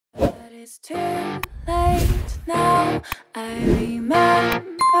It's too late now, I remember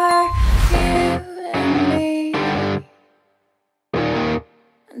you and me,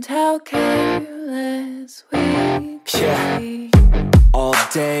 and how careless we could be. All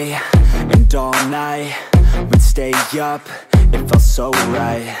day and all night, we'd stay up, it felt so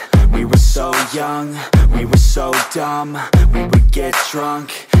right. We were so young, we were so dumb. We would get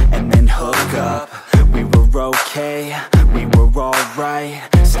drunk and then hook up. We were okay, we were alright,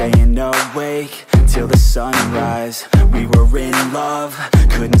 staying awake till the sunrise. We were in love,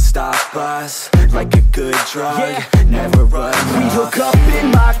 couldn't stop us, like a good drug, never enough. We'd hook up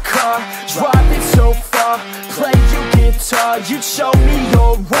in my car, driving so far, play you guitar, you'd show me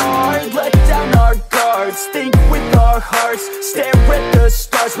your art, let down our guards, think with our hearts, stare at the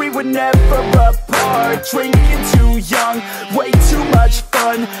stars. We were never apart, drinking too young, way too much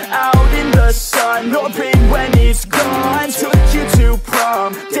fun, out in the sun, orbit when it's gone. Took you to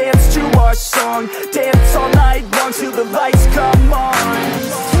prom, dance to our song, dance all night long till the lights come on.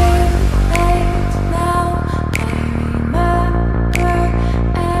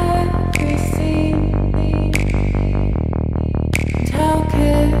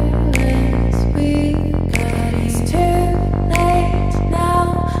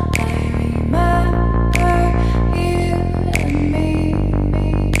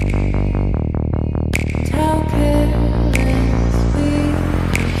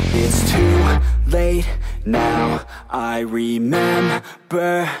 Late now, I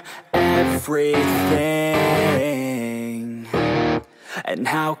remember everything, and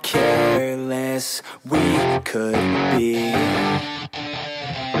how careless we could be,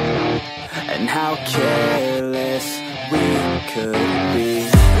 and how careless we could be,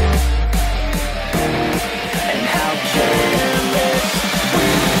 and how careless we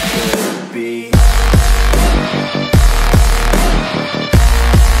could be.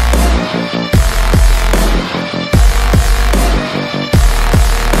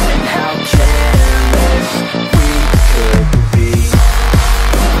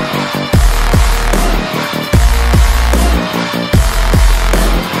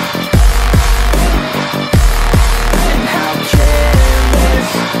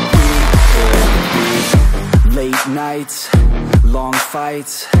 Nights, long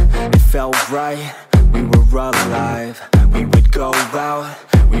fights, it felt right, we were alive. We would go out,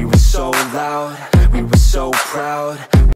 we were so loud, we were so proud.